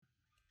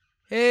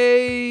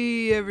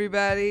Hey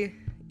everybody,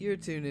 you're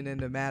tuning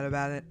into Mad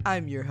About It.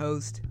 I'm your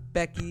host,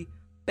 Becky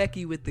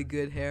with the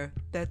good hair.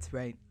 That's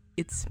right,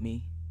 it's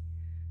me.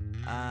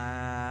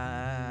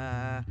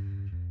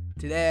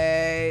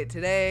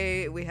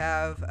 Today we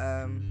have,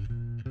 I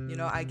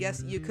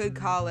guess you could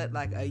call it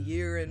like a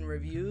year in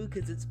review,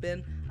 because it's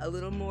been a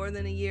little more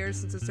than a year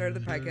since I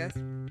started the podcast.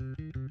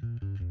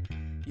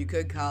 You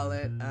could call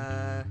it,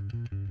 a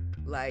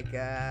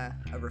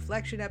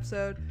reflection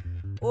episode,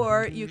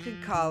 or you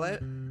could call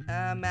it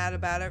Mad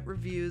About It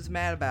Reviews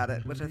Mad About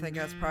It, which I think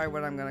that's probably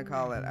what I'm going to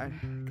call it,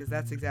 because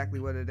that's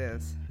exactly what it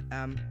is.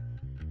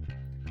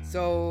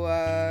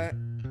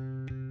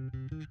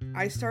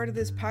 I started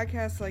this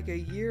podcast like a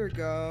year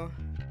ago,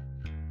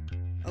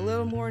 a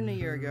little more than a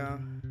year ago.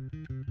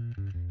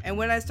 And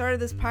when I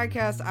started this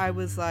podcast, I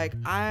was like,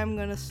 I'm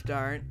going to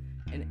start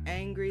an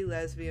angry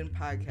lesbian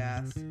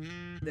podcast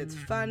that's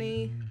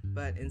funny,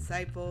 but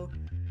insightful,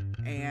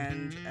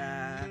 and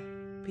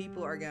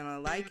people are gonna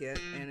like it,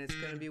 and it's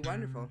gonna be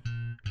wonderful.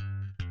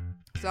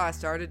 So I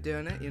started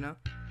doing it,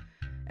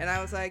 and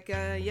I was like,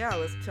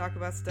 let's talk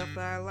about stuff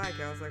that I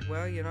like. I was like,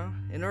 well,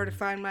 in order to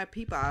find my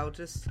people, I'll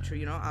just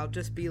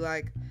be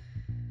like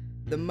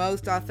the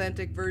most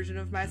authentic version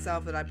of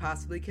myself that I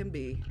possibly can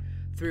be,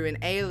 through an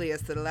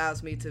alias that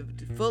allows me to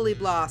fully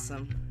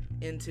blossom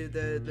into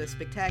the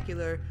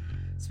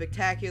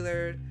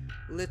spectacular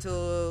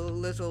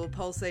little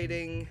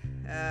pulsating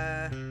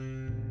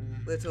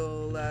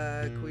little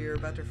queer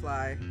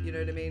butterfly. You know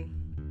what I mean?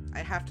 I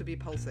have to be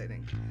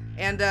pulsating,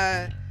 and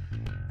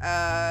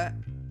I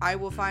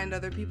will find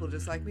other people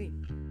just like me.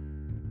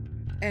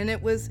 And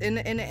it was,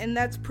 and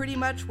that's pretty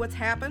much what's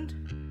happened.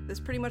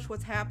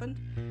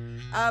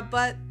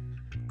 But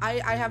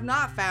I have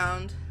not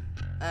found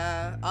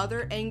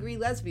other angry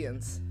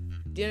lesbians.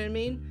 Do you know what I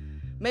mean?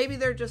 Maybe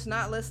they're just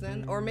not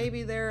listening, or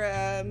maybe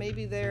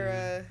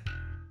they're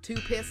too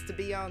pissed to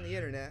be on the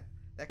internet.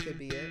 That could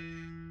be it.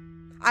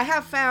 I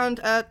have found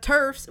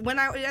TERFs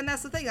and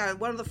that's the thing.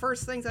 One of the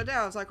first things I did,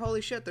 I was like,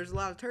 holy shit, there's a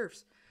lot of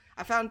TERFs.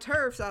 I found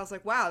TERFs. I was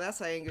like, wow, that's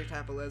an angry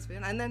type of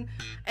lesbian. And then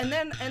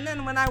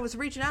when I was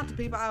reaching out to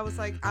people, I was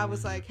like,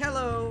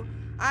 hello,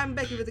 I'm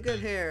Becky with the good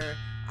hair.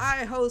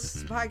 I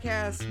host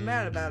podcast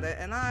Mad About It,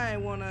 and I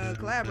want to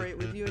collaborate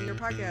with you in your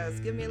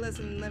podcast. Give me a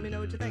listen and let me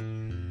know what you think.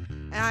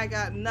 And I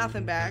got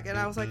nothing back, and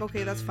I was like,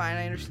 okay, that's fine.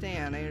 I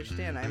understand.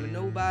 I'm a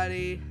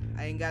nobody.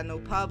 I ain't got no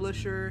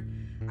publisher.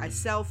 I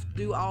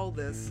self-do all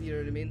this, you know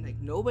what I mean? Like,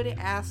 nobody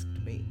asked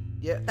me.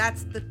 Yeah,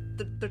 that's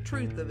the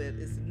truth of it,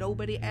 is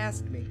nobody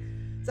asked me.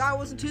 So I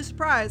wasn't too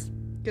surprised,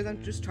 because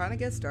I'm just trying to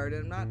get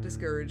started. I'm not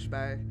discouraged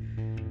by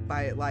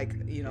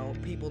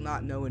people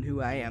not knowing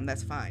who I am.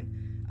 That's fine.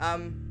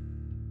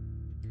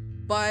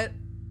 But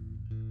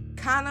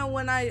kind of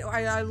when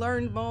I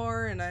learned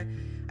more, and I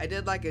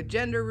did like a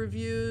gender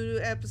review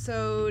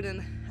episode,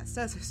 and as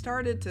I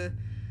started to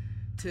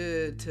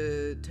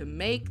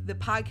make the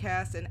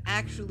podcast and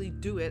actually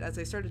do it, as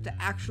I started to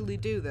actually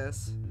do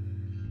this,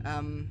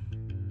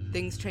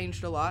 things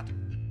changed a lot,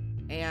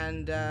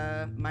 and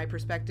my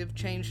perspective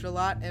changed a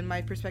lot, and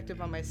my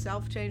perspective on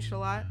myself changed a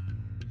lot.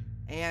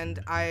 And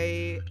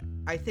I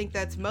think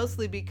that's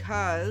mostly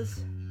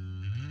because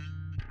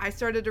I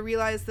started to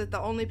realize that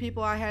the only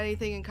people I had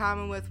anything in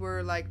common with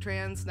were like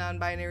trans,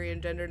 non-binary,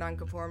 and gender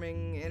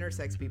non-conforming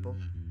intersex people.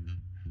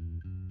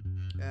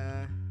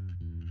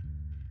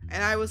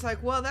 And I was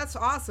like, well, that's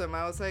awesome.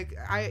 I was like,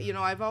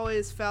 I've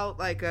always felt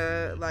like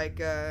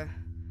a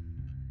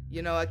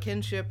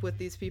kinship with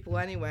these people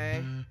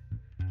anyway.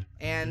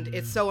 And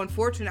it's so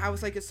unfortunate. I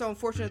was like, it's so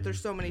unfortunate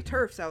there's so many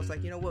TERFs. I was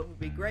like, what would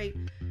be great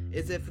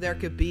is if there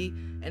could be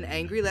an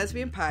angry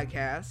lesbian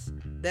podcast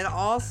that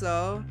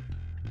also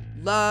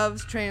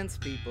loves trans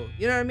people.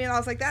 You know what I mean? I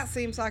was like, that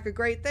seems like a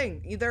great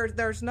thing.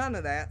 There's none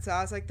of that. So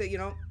I was like,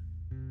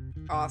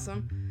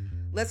 awesome.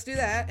 Let's do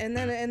that. And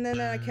then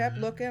I kept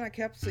looking,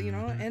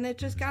 and it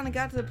just kind of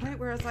got to the point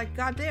where I was like,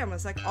 God damn,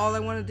 it's like all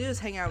I want to do is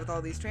hang out with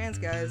all these trans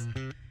guys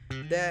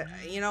that,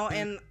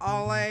 and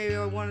all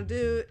I want to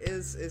do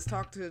is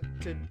talk to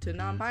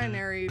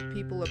non-binary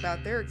people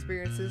about their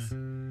experiences.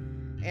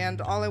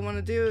 And all I want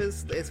to do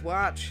is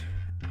watch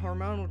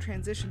hormonal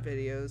transition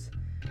videos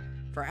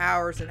for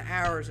hours and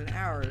hours and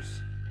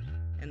hours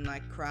and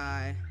like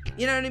cry.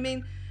 You know what I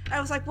mean?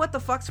 I was like, what the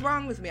fuck's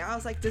wrong with me? I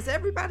was like, does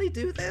everybody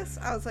do this?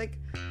 I was like,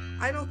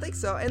 I don't think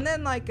so. And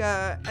then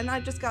and I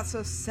just got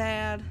so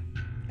sad.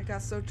 I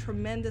got so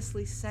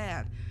tremendously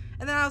sad.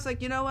 And then I was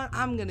like, you know what?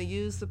 I'm going to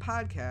use the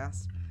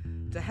podcast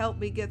to help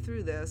me get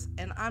through this.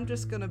 And I'm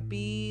just going to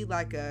be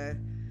again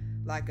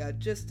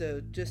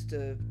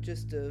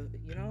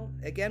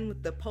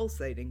with the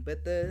pulsating,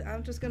 but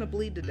I'm just going to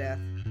bleed to death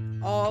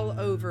all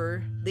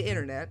over the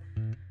internet.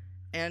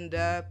 And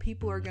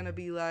people are going to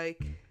be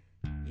like,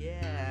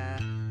 yeah,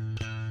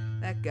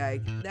 that guy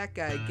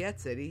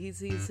gets it.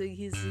 He's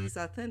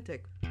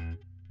authentic.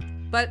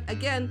 But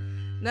again,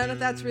 none of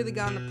that's really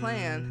gone to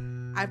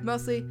plan. I've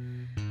mostly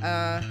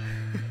I've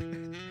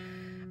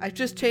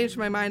just changed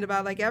my mind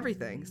about like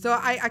everything. So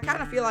I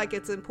kind of feel like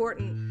it's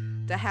important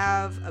to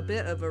have a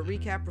bit of a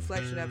recap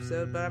reflection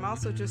episode, but I'm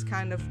also just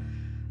kind of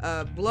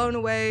blown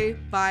away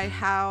by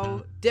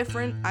how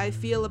different I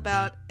feel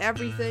about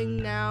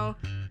everything now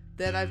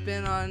that I've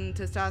been on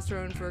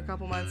testosterone for a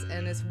couple months.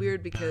 And it's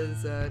weird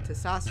because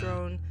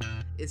testosterone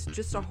is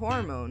just a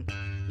hormone.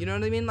 You know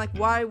what I mean? Like,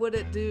 why would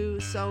it do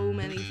so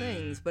many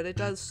things? But it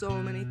does so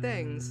many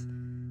things.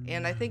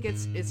 And I think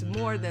it's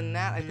more than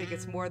that. I think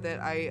it's more that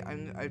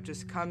I'm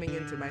just coming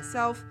into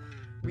myself,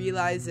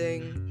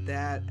 realizing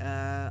that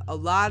a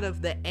lot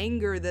of the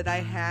anger that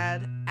I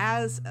had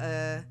as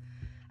a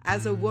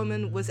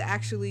woman was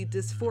actually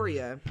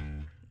dysphoria.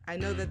 I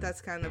know that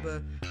that's kind of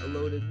a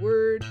loaded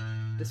word.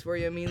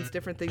 Dysphoria means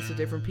different things to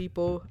different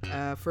people.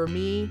 For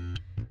me,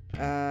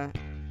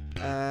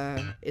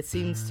 it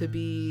seems to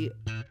be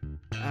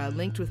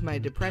linked with my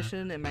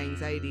depression and my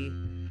anxiety.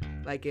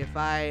 Like if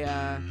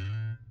I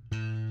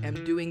am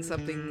doing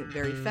something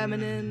very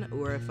feminine,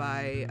 or if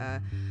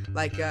I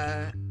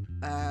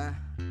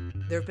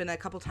there have been a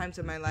couple times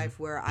in my life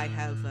where I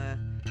have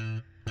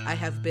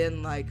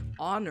been like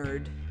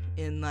honored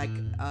in like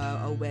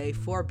a way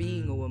for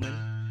being a woman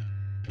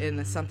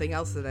in something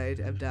else that I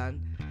have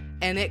done,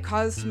 and it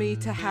caused me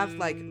to have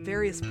like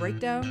various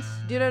breakdowns.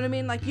 Do you know what I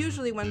mean? Like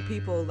usually when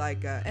people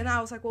like and I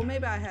was like, well,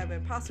 maybe I have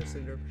imposter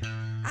syndrome.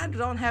 I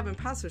don't have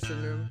imposter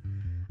syndrome.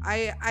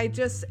 I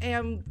just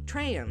am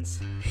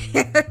trans.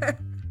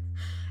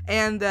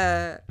 And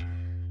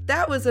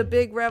that was a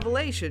big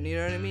revelation, you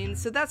know what I mean?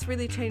 So that's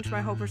really changed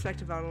my whole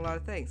perspective on a lot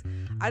of things.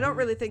 I don't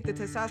really think the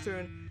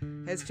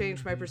testosterone has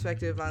changed my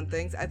perspective on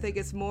things. I think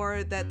it's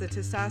more that the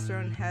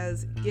testosterone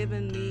has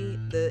given me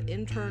the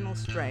internal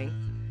strength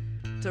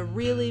to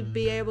really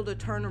be able to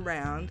turn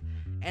around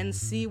and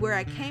see where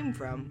I came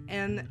from.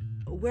 And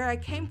where I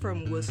came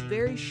from was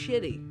very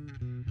shitty,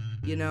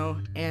 you know?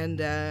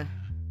 And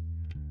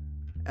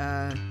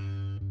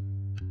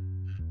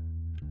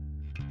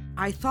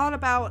I thought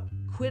about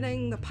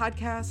quitting the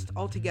podcast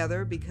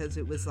altogether because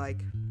it was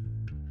like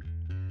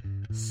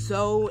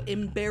so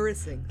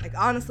embarrassing. Like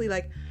honestly,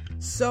 like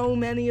so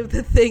many of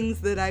the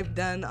things that I've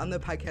done on the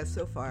podcast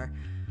so far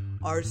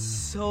are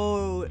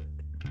so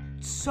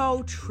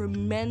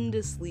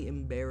tremendously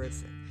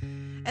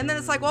embarrassing. And then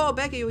it's like, well,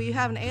 Becky, you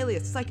have an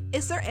alias. It's like,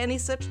 is there any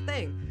such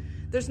thing?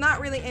 There's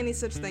not really any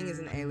such thing as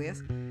an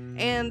alias.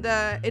 And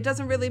it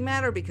doesn't really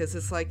matter because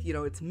it's like, you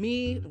know, it's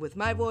me with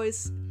my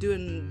voice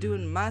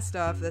doing my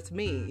stuff. That's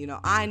me. You know,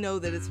 I know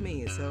that it's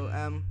me.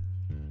 So,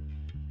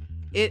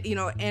 it, you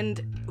know,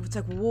 and it's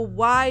like, well,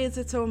 why is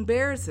it so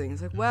embarrassing?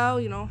 It's like, well,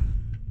 you know,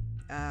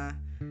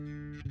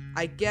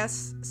 I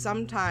guess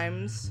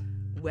sometimes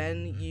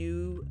when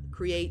you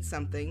create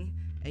something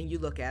and you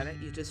look at it,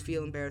 you just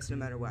feel embarrassed no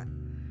matter what.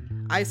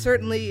 I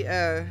certainly,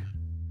 I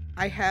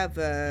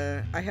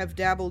have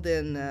dabbled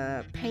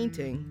in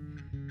painting.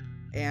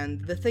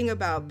 And the thing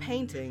about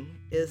painting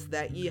is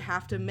that you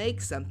have to make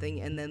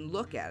something and then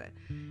look at it.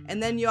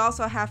 And then you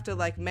also have to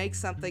like make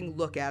something,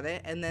 look at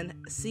it, and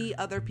then see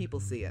other people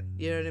see it.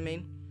 You know what I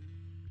mean?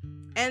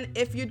 And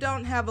if you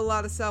don't have a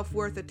lot of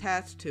self-worth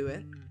attached to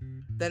it,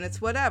 then it's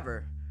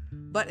whatever.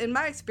 But in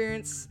my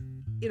experience,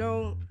 you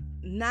know,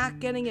 not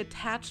getting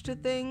attached to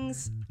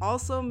things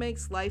also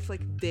makes life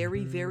like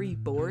very, very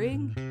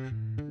boring.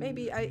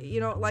 Maybe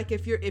like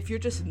if you're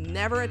just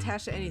never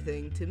attached to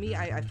anything, to me,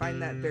 I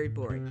find that very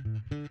boring.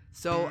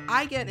 So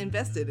I get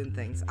invested in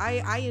things.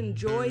 I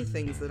enjoy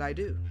things that I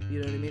do. You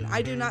know what I mean?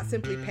 I do not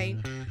simply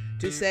paint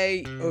to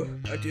say, oh,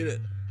 I did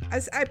it.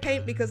 I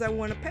paint because I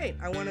want to paint.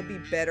 I want to be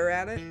better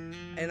at it,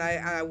 and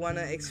I want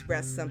to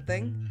express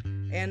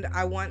something, and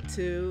I want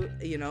to,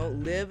 you know,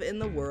 live in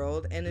the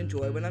world and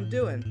enjoy what I'm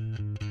doing.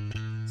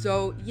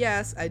 So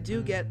yes, I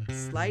do get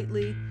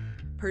slightly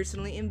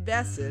personally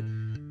invested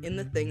in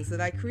the things that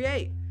I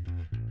create.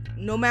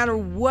 No matter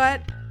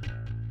what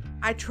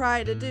I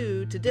try to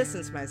do to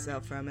distance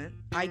myself from it,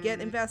 I get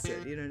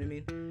invested, you know what I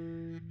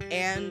mean?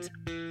 And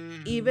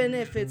even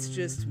if it's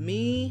just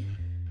me,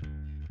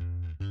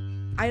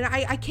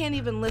 I can't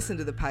even listen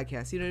to the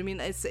podcast, you know what I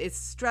mean? It's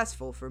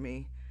stressful for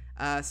me.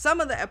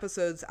 Some of the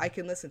episodes I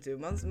can listen to,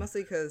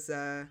 mostly because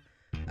I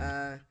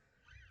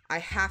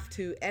have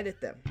to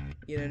edit them,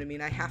 you know what I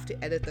mean? I have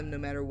to edit them no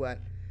matter what.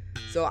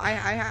 So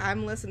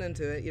I'm listening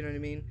to it, you know what I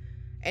mean?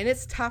 And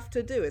it's tough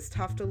to do. It's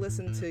tough to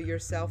listen to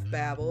yourself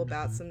babble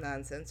about some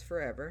nonsense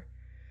forever.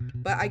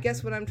 But I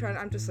guess what I'm trying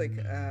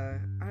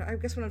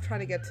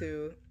to get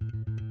to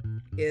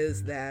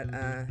is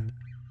that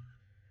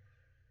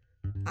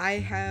I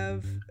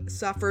have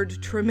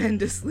suffered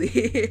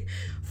tremendously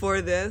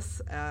for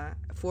this,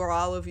 for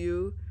all of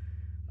you,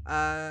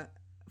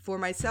 for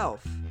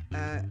myself.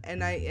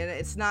 And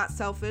it's not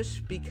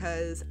selfish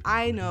because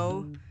I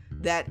know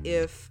that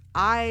if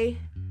I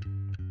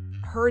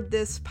heard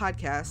this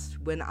podcast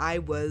when I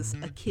was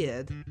a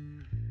kid,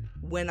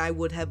 when I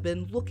would have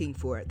been looking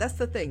for it. That's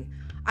the thing.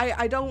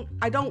 I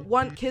don't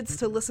want kids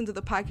to listen to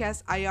the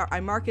podcast.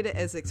 I market it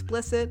as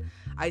explicit.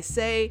 I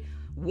say,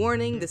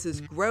 warning, this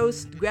is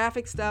gross,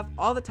 graphic stuff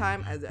all the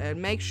time. I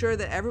make sure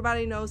that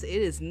everybody knows it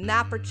is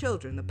not for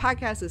children. The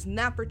podcast is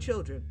not for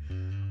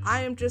children.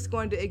 I am just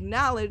going to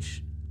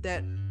acknowledge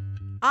that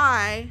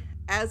I,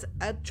 as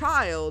a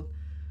child,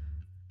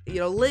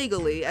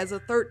 legally, as a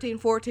 13,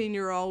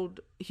 14-year-old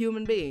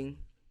human being,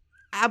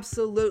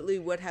 absolutely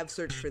would have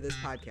searched for this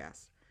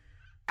podcast.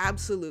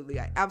 Absolutely.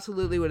 I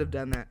absolutely would have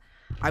done that.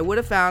 I would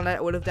have found it.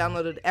 I would have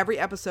downloaded every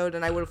episode,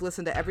 and I would have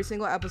listened to every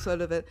single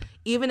episode of it,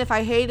 even if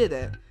I hated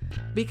it.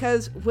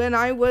 Because when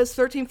I was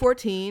 13,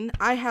 14,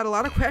 I had a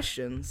lot of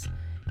questions,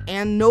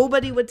 and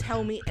nobody would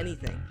tell me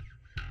anything.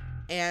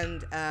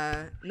 And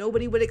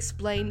nobody would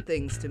explain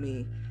things to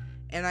me.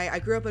 And I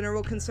grew up in a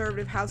real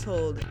conservative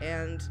household,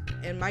 and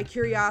my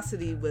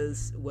curiosity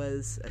was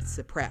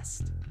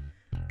suppressed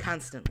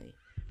constantly.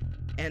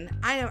 And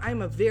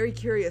I'm a very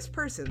curious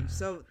person.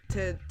 So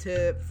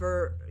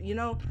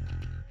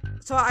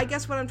so I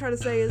guess what I'm trying to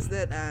say is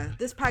that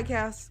this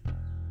podcast,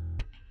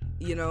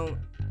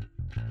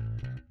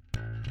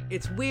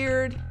 it's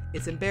weird,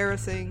 it's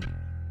embarrassing,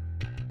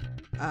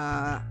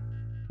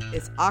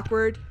 it's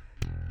awkward.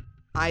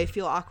 I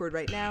feel awkward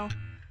right now,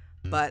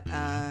 but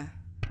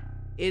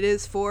it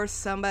is for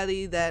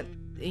somebody that,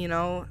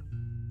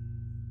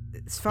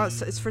 it's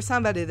for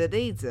somebody that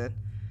needs it.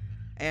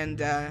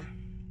 And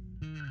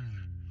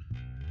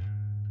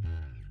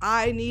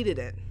I needed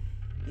it,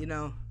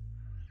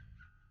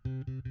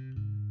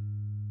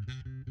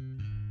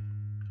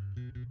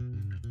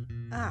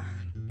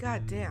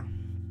 God damn.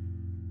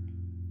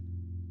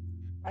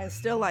 I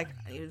still like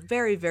a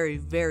very, very,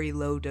 very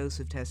low dose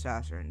of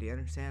testosterone. Do you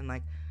understand?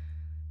 Like,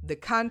 the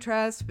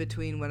contrast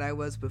between what I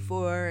was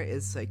before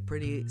is like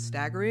pretty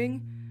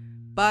staggering,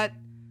 but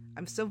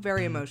I'm still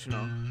very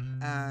emotional.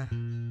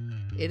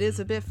 It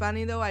is a bit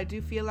funny though. I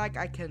do feel like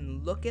I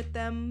can look at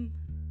them,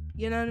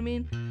 you know what I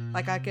mean?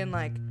 Like I can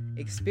like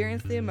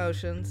experience the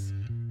emotions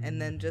and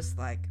then just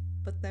like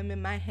put them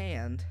in my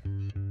hand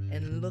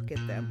and look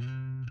at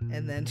them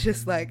and then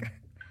just like,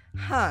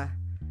 like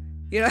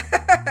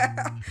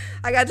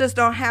I just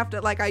don't have to,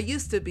 like I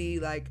used to be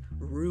like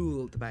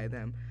ruled by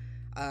them.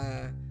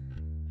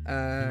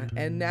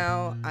 And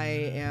now I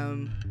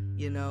am,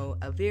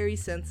 a very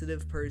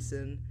sensitive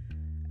person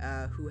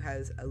who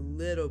has a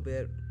little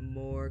bit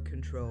more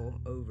control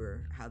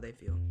over how they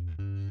feel,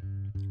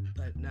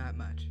 but not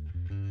much.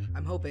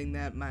 I'm hoping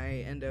that my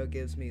endo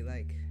gives me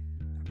like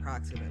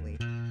approximately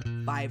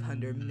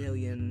 500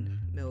 million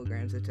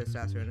milligrams of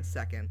testosterone a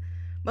second.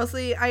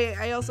 Mostly,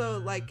 I also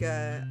like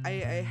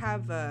I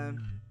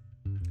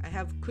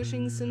have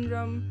Cushing's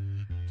syndrome.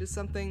 Just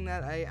something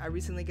that I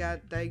recently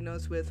got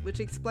diagnosed with, which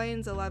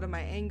explains a lot of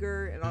my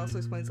anger and also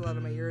explains a lot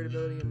of my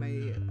irritability and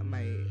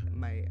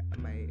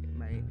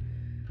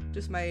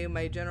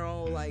my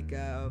general like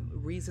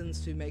reasons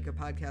to make a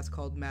podcast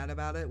called Mad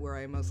About It, where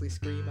I mostly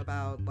scream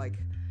about like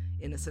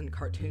innocent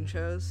cartoon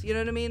shows. You know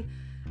what I mean?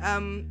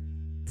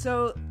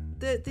 So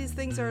these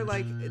things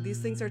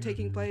are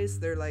taking place.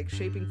 They're like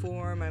shaping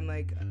form. I'm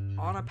like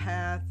on a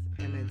path,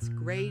 and it's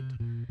great,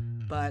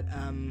 but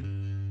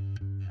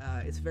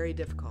it's very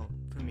difficult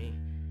for me,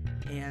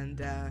 and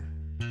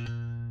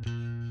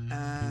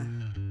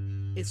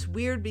it's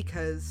weird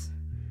because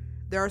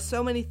there are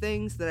so many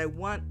things that I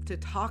want to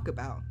talk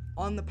about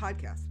on the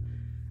podcast.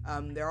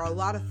 There are a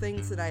lot of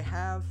things that I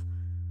have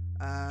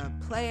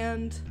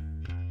planned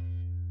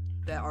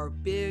that are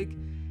big,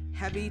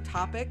 heavy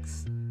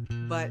topics,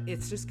 but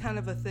it's just kind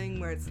of a thing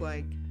where it's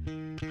like,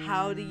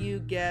 how do you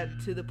get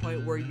to the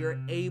point where you're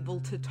able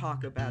to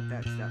talk about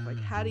that stuff?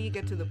 Like, how do you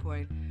get to the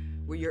point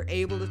where you're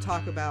able to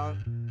talk about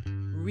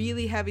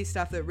really heavy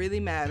stuff that really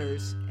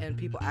matters and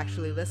people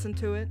actually listen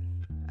to it?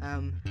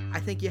 I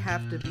think you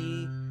have to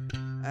be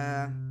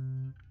a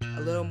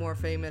little more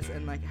famous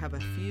and like have a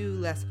few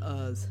less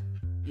uhs,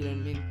 you know what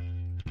I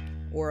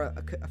mean? Or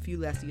a few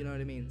less, you know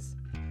what I mean?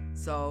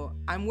 So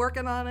I'm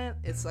working on it.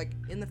 It's like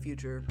in the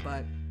future,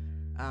 but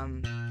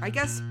I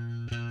guess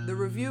the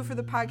review for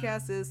the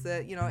podcast is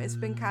that, it's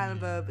been kind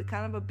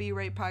of a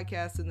B-rate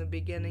podcast in the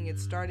beginning.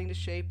 It's starting to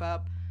shape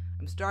up.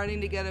 I'm starting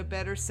to get a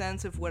better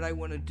sense of what I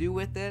want to do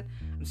with it.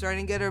 I'm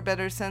starting to get a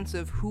better sense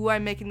of who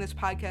I'm making this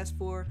podcast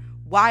for,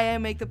 why I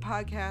make the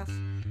podcast,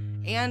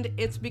 and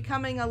it's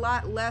becoming a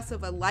lot less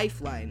of a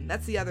lifeline.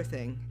 That's the other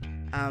thing.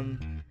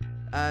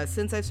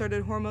 Since I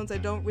started hormones, I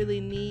don't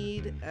really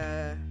need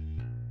a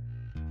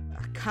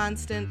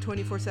constant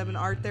 24/7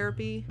 art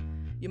therapy.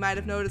 You might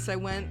have noticed I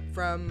went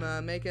from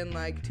making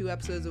like 2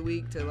 episodes a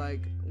week to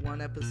like 1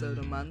 episode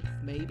a month,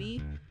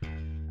 maybe.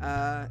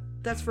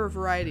 That's for a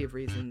variety of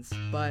reasons,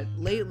 but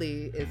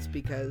lately it's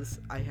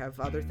because I have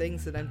other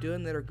things that I'm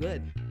doing that are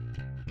good,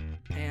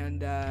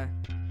 and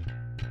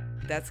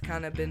that's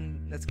kind of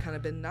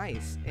been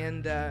nice,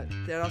 and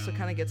that also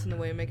kind of gets in the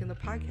way of making the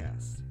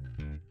podcast.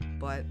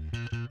 But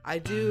I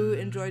do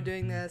enjoy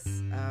doing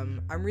this.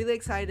 I'm really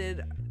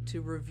excited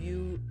to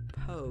review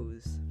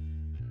Pose.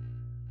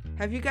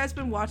 Have you guys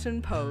been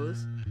watching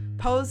Pose?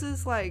 Pose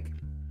is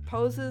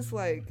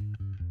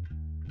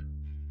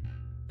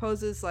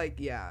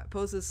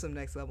some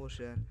next level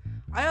shit.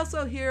 I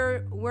also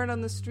hear word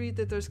on the street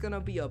that there's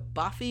gonna be a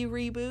Buffy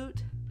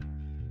reboot.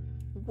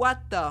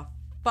 What the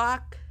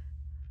fuck?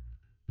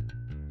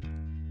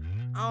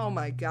 Oh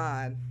my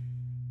god.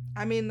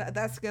 I mean,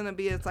 that's gonna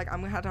be, it's like,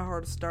 I'm gonna have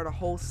to start a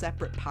whole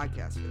separate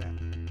podcast for that.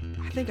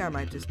 I think I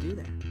might just do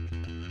that.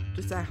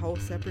 Just a whole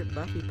separate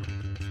Buffy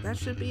podcast. That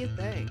should be a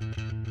thing.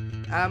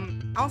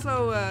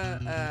 Also,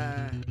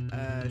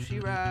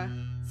 She-Ra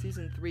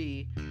Season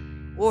 3,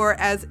 or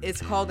as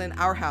it's called in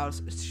our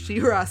house,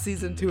 She-Ra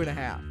Season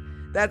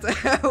 2.5. That's,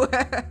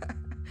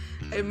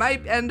 it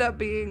might end up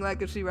being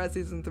like a She-Ra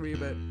Season 3,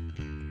 but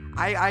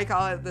I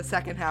call it the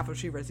second half of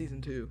She-Ra Season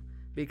 2.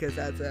 Because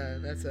that's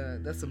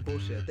some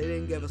bullshit. They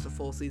didn't give us a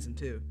full season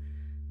 2,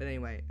 but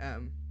anyway,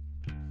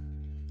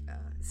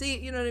 see,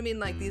 you know what I mean?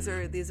 Like these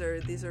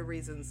are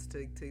reasons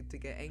to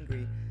get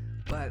angry,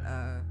 but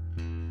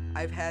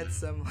I've had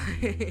some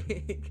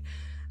like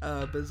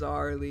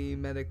bizarrely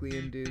medically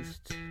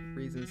induced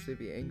reasons to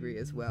be angry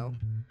as well,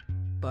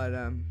 but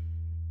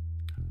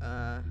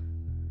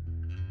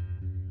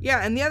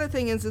yeah. And the other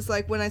thing is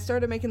like when I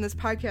started making this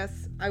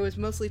podcast, I was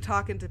mostly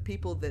talking to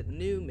people that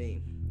knew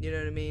me. You know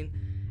what I mean?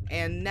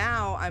 And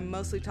now I'm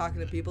mostly talking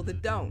to people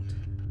that don't.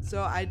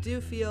 So I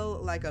do feel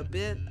like a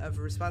bit of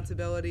a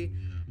responsibility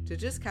to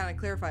just kind of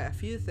clarify a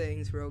few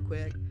things real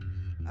quick.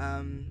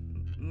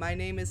 My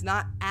name is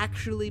not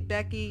actually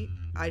Becky.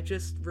 I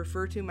just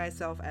refer to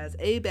myself as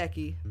a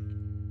Becky.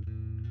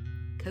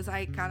 Because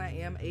I kind of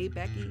am a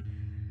Becky.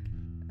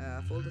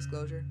 Full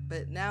disclosure.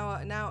 But now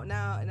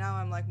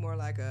I'm like more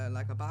like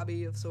a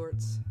Bobby of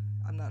sorts.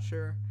 I'm not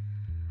sure.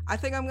 I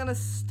think I'm gonna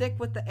stick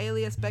with the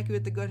alias Becky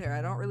with the good hair.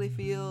 I don't really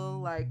feel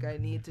like I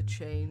need to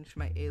change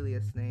my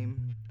alias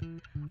name.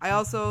 I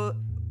also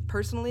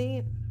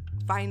personally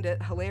find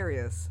it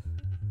hilarious.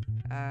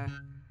 The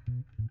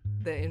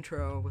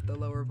intro with the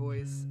lower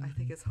voice, I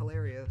think it's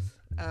hilarious.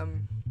 I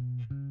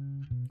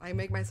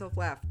make myself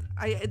laugh.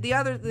 This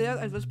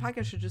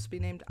podcast should just be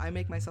named "I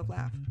Make Myself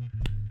Laugh,"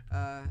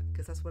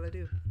 because that's what I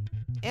do.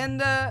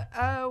 And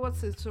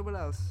what's it? So what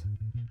else?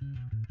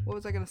 What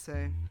was I gonna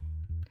say?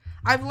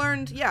 I've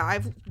learned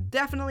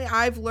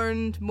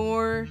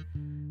more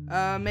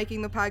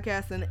making the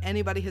podcast than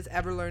anybody has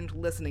ever learned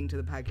listening to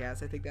the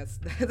podcast. I think that's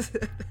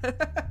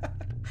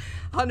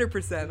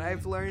 100%.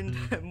 I've learned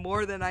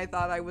more than I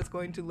thought I was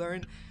going to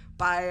learn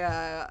by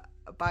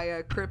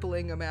a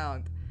crippling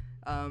amount.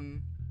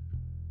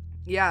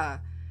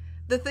 Yeah.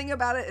 The thing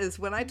about it is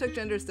when I took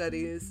gender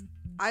studies,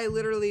 I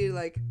literally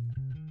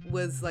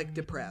was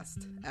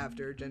depressed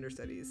after gender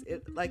studies.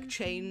 It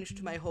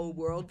changed my whole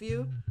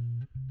worldview.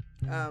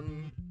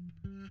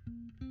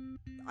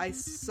 I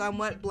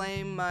somewhat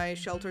blame my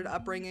sheltered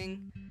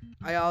upbringing.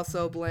 I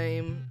also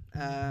blame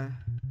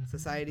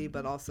society,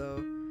 but I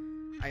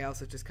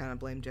also just kind of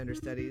blame gender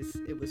studies.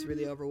 It was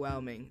really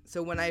overwhelming.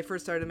 So when I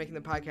first started making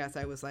the podcast,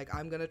 I was like,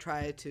 I'm going to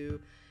try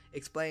to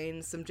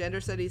explain some gender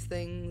studies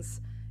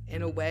things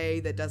in a way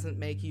that doesn't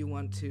make you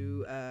want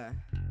to,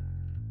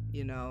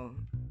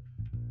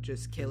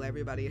 just kill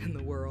everybody in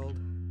the world.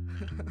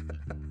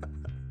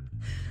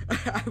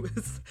 I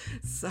was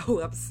so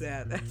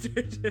upset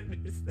after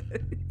gender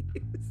studies.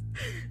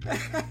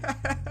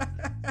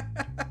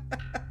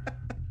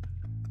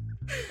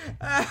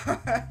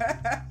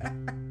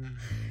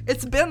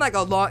 It's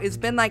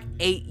been like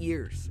 8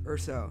 years or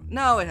so.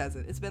 No, it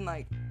hasn't. It's been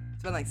like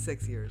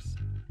 6 years.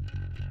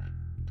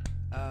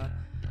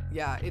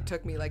 Yeah, it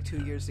took me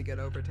 2 years to get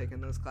over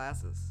taking those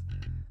classes.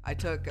 I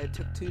took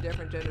 2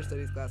 different gender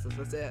studies classes.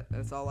 That's it.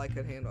 That's all I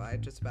could handle. I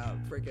just about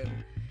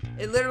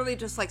it literally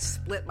just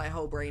split my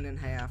whole brain in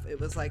half. It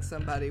was like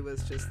somebody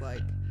was just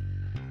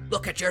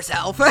look at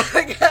yourself. I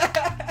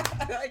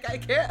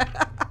can't.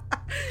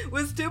 It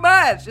was too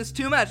much. It's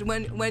too much.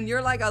 When you're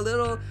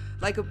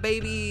a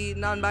baby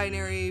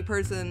non-binary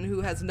person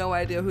who has no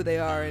idea who they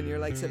are, and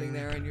you're sitting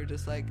there and you're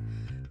just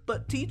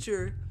but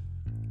teacher,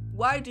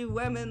 why do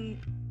women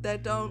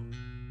that don't,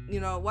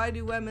 why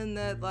do women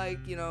that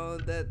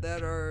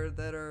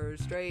that are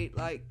straight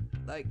like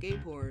gay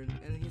porn?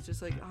 And he's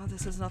just oh,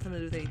 this has nothing to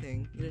do with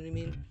anything. You know what I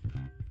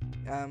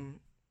mean?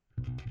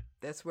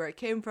 That's where it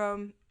came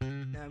from.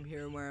 Now I'm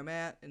here and where I'm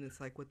at, and it's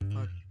what the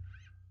fuck?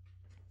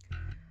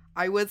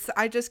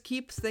 I just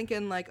keep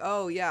thinking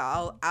oh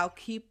yeah, I'll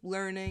keep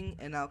learning,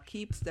 and I'll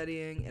keep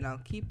studying, and I'll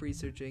keep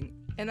researching,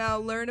 and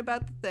I'll learn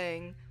about the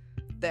thing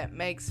that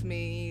makes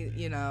me,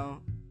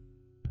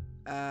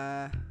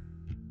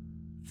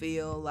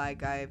 feel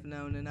like I've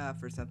known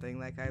enough or something,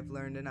 like I've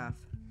learned enough.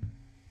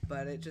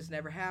 But it just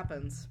never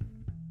happens.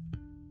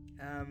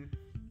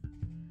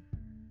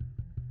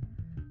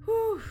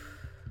 Whew.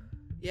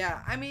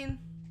 Yeah, I mean,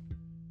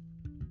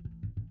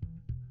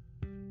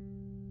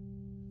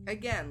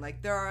 again,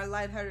 there are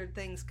lighthearted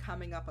things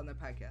coming up on the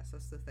podcast.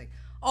 That's the thing.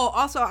 Oh,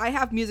 also, I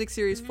have Music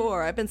Series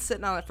 4. I've been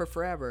sitting on it for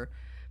forever.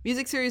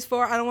 Music Series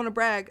 4, I don't want to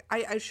brag.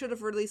 I should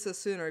have released this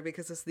sooner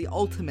because it's the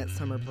ultimate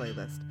summer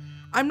playlist.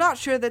 I'm not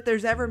sure that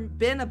there's ever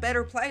been a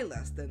better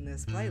playlist than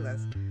this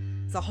playlist.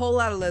 It's a whole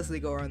lot of Leslie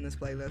Gore on this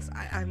playlist.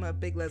 I'm a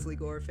big Leslie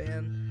Gore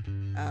fan.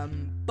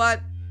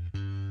 But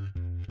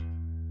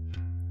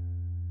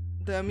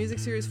the Music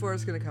Series 4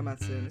 is going to come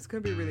out soon. It's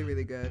going to be really,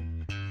 really good.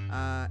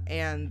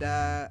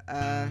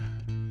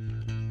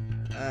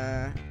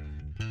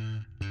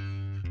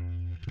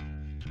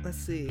 Let's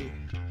see.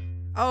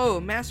 Oh,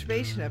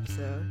 masturbation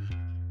episode.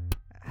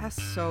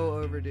 That's so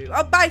overdue.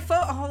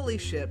 Oh, holy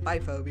shit,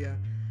 biphobia.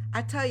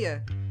 I tell you,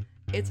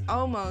 it's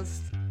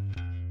almost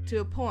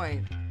to a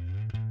point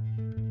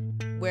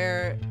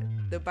where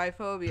the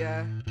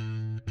biphobia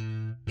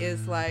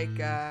is like,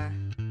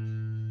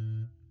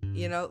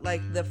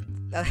 like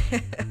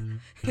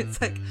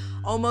it's like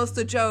almost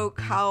a joke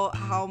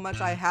how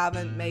much I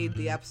haven't made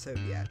the episode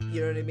yet.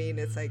 You know what I mean?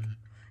 It's like,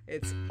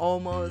 it's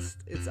almost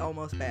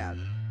bad.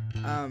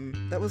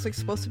 That was like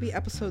supposed to be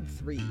episode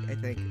 3, I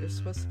think. It was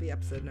supposed to be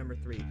episode number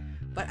 3.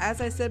 But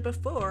as I said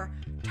before,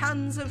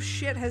 tons of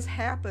shit has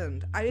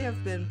happened. I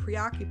have been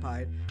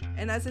preoccupied.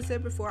 And as I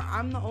said before,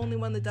 I'm the only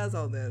one that does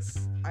all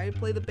this. I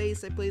play the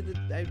bass, I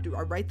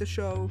write the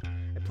show,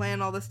 I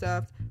plan all the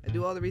stuff, I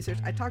do all the research.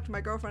 I talk to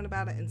my girlfriend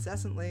about it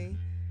incessantly.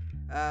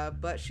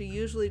 But she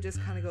usually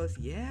just kind of goes,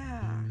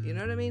 yeah, you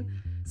know what I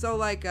mean? So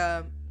like,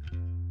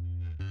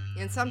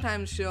 and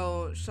sometimes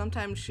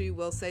she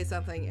will say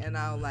something and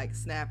I'll like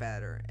snap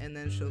at her, and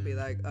then she'll be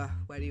like,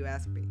 why do you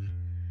ask me?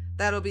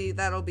 That'll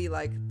be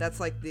like, that's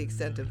like the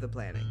extent of the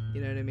planning,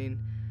 you know what I mean?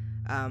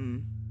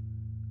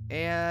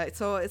 And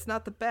so it's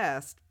not the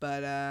best,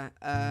 but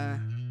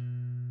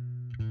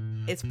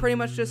it's pretty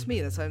much just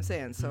me, that's what I'm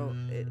saying. So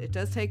it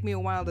does take me a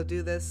while to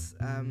do this.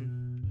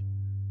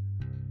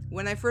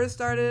 When I first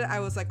started,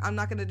 I was like, I'm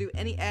not going to do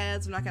any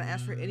ads. I'm not going to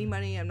ask for any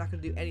money. I'm not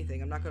going to do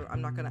anything. I'm not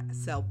going to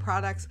sell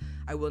products.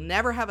 I will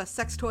never have a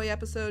sex toy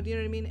episode. You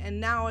know what I mean?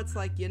 And now it's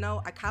like,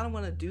 I kind of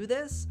want to do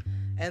this.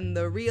 And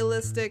the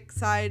realistic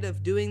side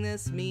of doing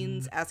this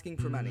means asking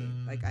for money.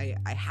 Like I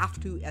have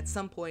to at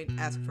some point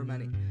ask for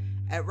money.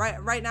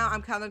 Right now,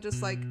 I'm kind of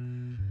just like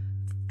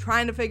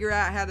trying to figure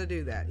out how to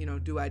do that.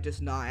 Do I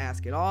just not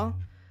ask at all?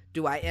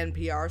 Do I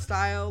NPR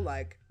style,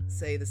 like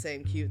say the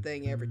same cute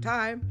thing every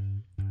time?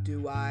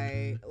 Do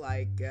I,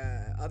 like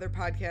other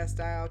podcast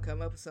style,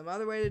 come up with some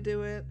other way to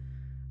do it?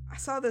 I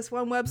saw this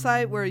one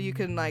website where you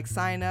can like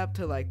sign up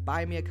to like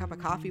buy me a cup of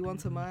coffee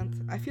once a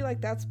month. I feel like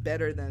that's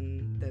better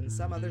than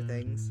some other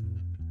things.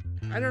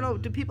 I don't know.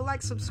 Do people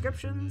like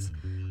subscriptions?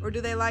 Or do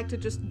they like to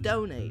just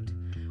donate?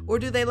 Or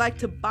do they like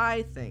to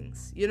buy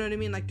things? You know what I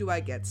mean? Like, do I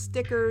get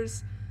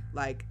stickers?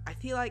 Like, I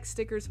feel like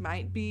stickers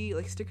might be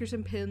like stickers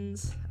and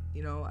pins.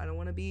 I don't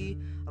want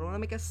to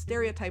make a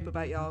stereotype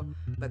about y'all,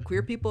 but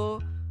queer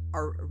people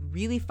are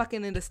really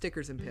fucking into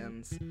stickers and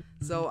pins.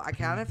 So I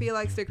kind of feel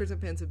like stickers and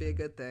pins would be a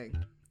good thing.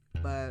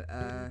 But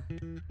I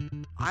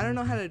don't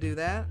know how to do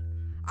that.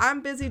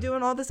 I'm busy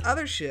doing all this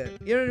other shit.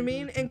 You know what I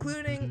mean?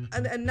 Including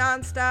a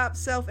non-stop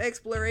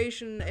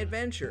self-exploration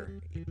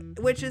adventure,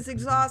 which is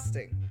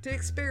exhausting to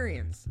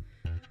experience.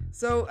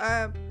 So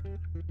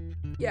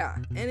yeah,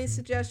 any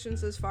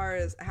suggestions as far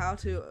as how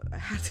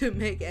to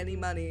make any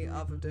money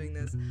off of doing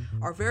this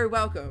are very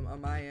welcome on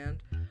my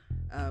end.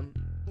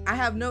 I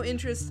have no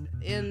interest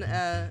in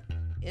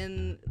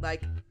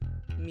like,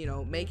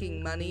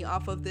 making money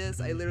off of this.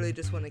 I literally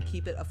just want to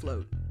keep it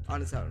afloat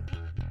on its own.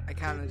 I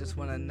kind of just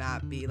want to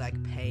not be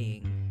like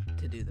paying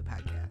to do the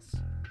podcast.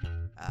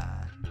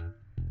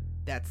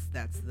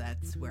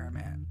 That's where I'm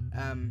at.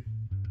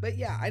 But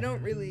yeah, I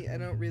don't really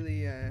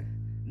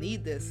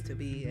need this to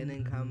be an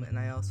income, and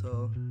I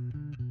also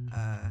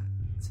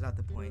it's not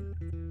the point.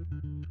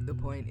 The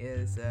point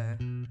is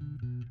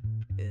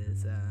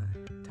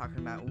talking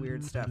about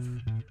weird stuff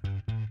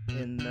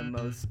in the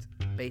most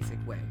basic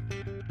way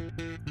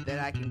that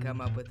I can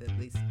come up with, at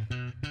least.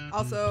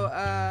 Also,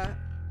 I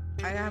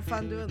have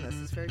fun doing this.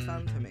 It's very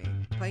fun to me.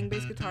 Playing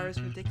bass guitar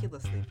is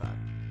ridiculously fun.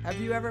 Have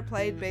you ever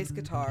played bass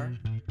guitar?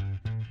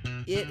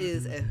 It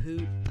is a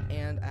hoot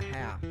and a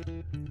half.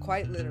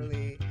 Quite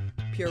literally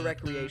pure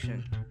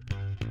recreation.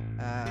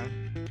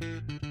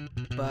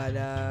 But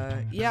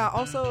yeah,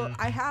 also,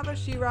 I have a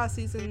She-Ra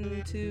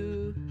Season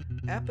 2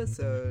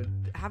 episode.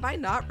 Have I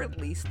not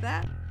released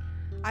that?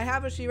 I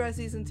have a She-Ra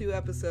Season 2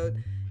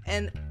 episode,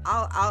 and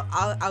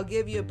I'll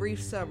give you a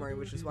brief summary,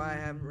 which is why I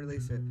haven't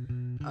released it.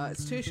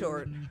 It's too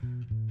short.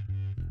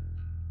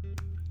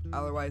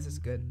 Otherwise, it's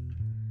good.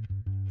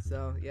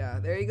 So, yeah,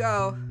 there you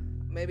go.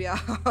 Maybe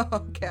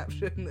I'll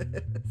caption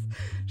this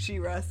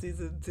She-Ra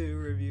Season 2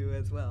 review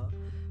as well.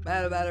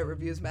 Mad About It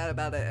reviews Mad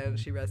About It and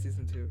She-Ra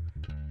Season 2.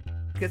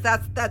 Because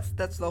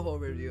that's the whole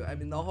review. I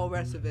mean, the whole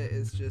rest of it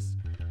is just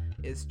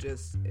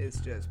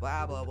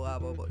blah blah blah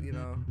blah blah.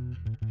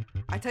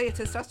 I tell you,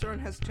 testosterone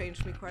has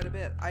changed me quite a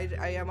bit. I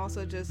am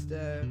also just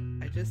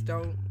I just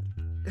don't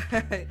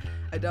I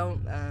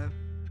don't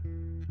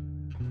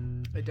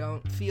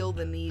feel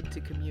the need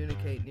to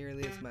communicate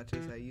nearly as much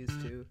as I used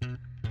to.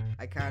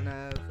 I kind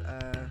of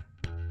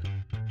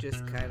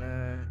just kind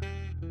of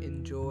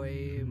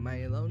enjoy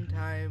my alone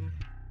time.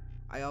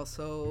 I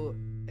also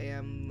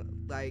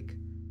am like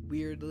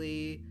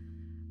weirdly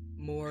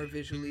more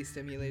visually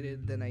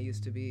stimulated than I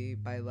used to be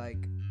by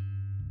like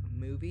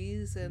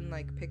movies and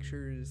like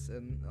pictures,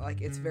 and like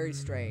it's very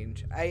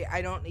strange.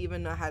 I don't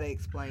even know how to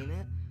explain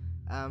it.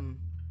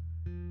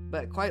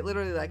 But quite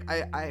literally, like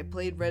I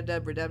played Red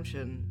Dead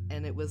Redemption,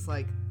 and it was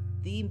like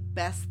the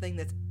best thing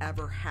that's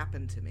ever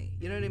happened to me.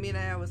 You know what I mean?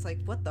 And I was like,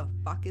 what the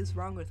fuck is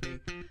wrong with me?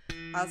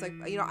 I was like,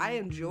 I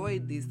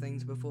enjoyed these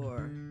things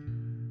before,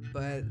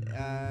 but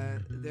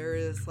there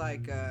is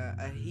like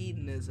a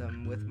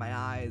hedonism with my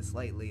eyes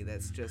lately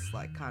that's just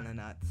like kind of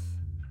nuts.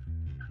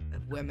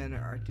 Women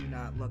do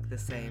not look the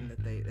same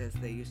as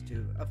they used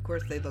to. Of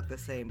course they look the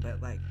same,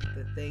 but like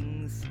the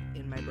things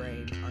in my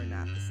brain are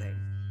not the same.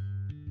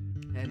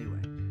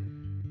 Anyway,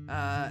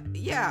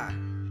 yeah.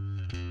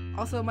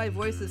 Also, my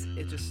voice is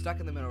just stuck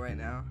in the middle right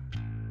now,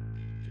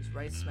 just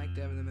right smack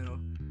dab in the middle.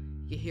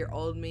 You hear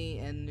old me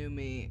and new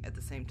me at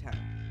the same time.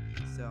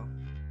 So,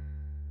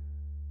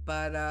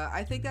 but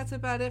I think that's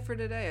about it for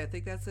today. I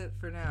think that's it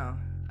for now.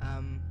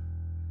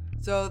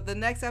 So the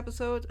next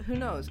episode, who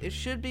knows? It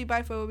should be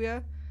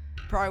Biphobia.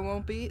 Probably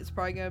won't be. It's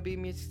probably gonna be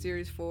Music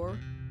Series 4.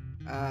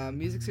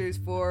 Music Series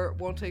 4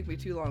 won't take me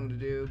too long to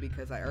do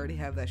because I already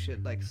have that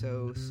shit like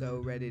so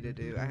ready to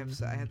do. I have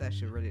that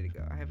shit ready to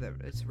go.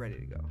 It's ready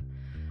to go.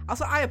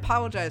 Also, I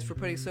apologize for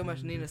putting so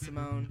much Nina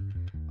Simone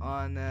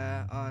on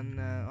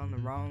the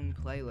wrong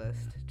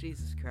playlist.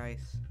 Jesus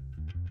Christ.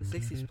 The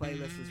 60s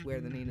playlist is where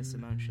the Nina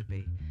Simone should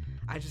be.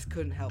 I just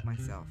couldn't help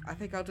myself. I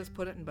think I'll just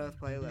put it in both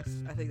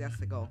playlists. I think that's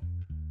the goal.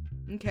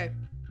 Okay.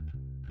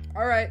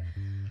 Alright.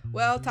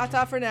 Well,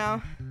 ta-ta for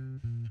now.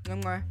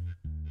 Mwah.